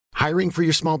Hiring for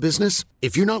your small business?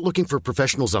 If you're not looking for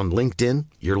professionals on LinkedIn,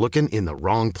 you're looking in the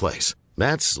wrong place.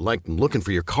 That's like looking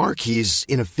for your car keys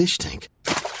in a fish tank.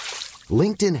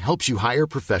 LinkedIn helps you hire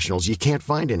professionals you can't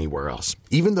find anywhere else,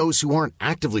 even those who aren't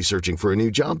actively searching for a new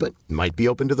job but might be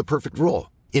open to the perfect role.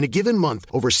 In a given month,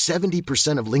 over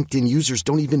 70% of LinkedIn users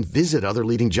don't even visit other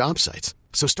leading job sites.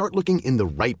 So start looking in the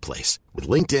right place. With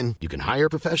LinkedIn, you can hire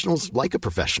professionals like a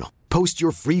professional. Post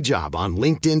your free job on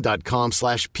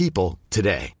linkedin.com/people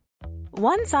today.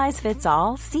 One size fits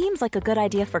all seems like a good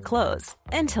idea for clothes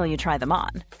until you try them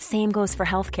on. Same goes for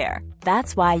healthcare.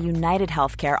 That's why United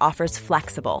Healthcare offers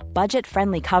flexible,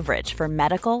 budget-friendly coverage for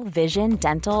medical, vision,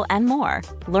 dental, and more.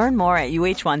 Learn more at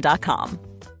uh1.com.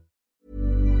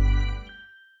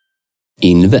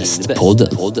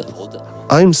 Investpodden.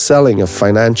 I'm selling a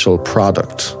financial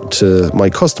product to my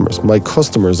customers. My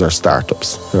customers are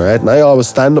startups, all right? And I always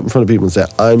stand up in front of people and say,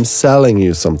 I'm selling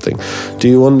you something. Do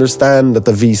you understand that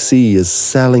the VC is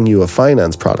selling you a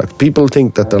finance product? People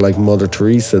think that they're like Mother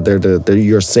Teresa, they're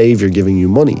your savior giving you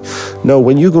money. No,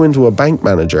 when you go into a bank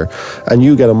manager and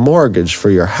you get a mortgage for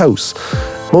your house,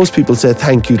 most people say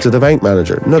thank you to the bank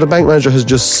manager. No, the bank manager has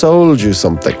just sold you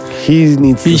something. He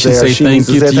needs to say, or she needs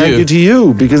to say thank you to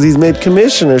you because he's made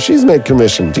commission or she's made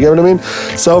commission. Do you get what I mean?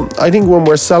 So I think when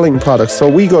we're selling products, so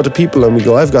we go to people and we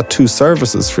go, I've got two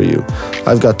services for you.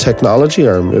 I've got technology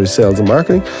or maybe sales and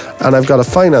marketing, and I've got a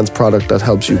finance product that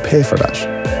helps you pay for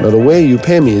that. Now the way you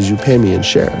pay me is you pay me in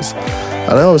shares.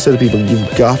 And I always say to people,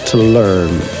 you've got to learn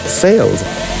sales.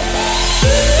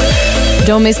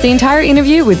 Don't miss the entire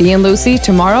interview with Ian Lucy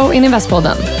tomorrow in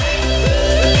Investpodden.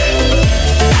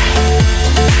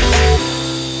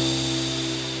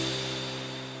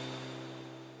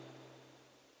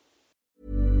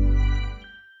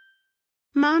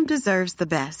 Mom deserves the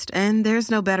best, and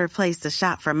there's no better place to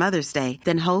shop for Mother's Day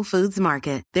than Whole Foods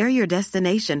Market. They're your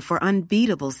destination for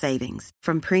unbeatable savings,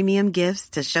 from premium gifts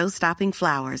to show-stopping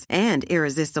flowers and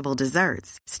irresistible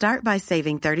desserts. Start by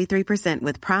saving 33%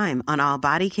 with Prime on all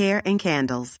body care and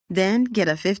candles. Then get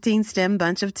a 15-stem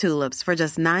bunch of tulips for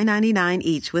just $9.99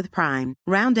 each with Prime.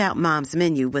 Round out Mom's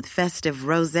menu with festive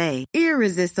rosé,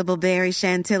 irresistible berry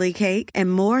chantilly cake,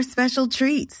 and more special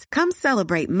treats. Come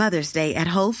celebrate Mother's Day at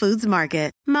Whole Foods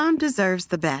Market. Mom deserves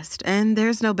the best, and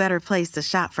there's no better place to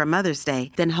shop for Mother's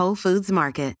Day than Whole Foods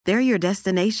Market. They're your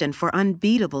destination for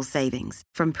unbeatable savings,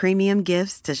 from premium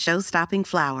gifts to show-stopping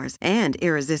flowers and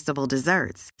irresistible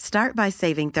desserts. Start by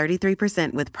saving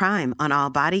 33% with Prime on all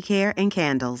body care and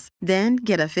candles. Then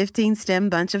get a 15-stem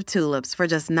bunch of tulips for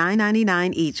just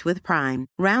 $9.99 each with Prime.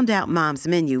 Round out Mom's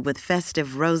menu with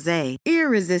festive rosé,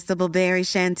 irresistible berry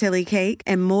chantilly cake,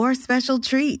 and more special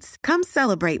treats. Come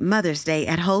celebrate Mother's Day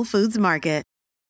at Whole Foods Market.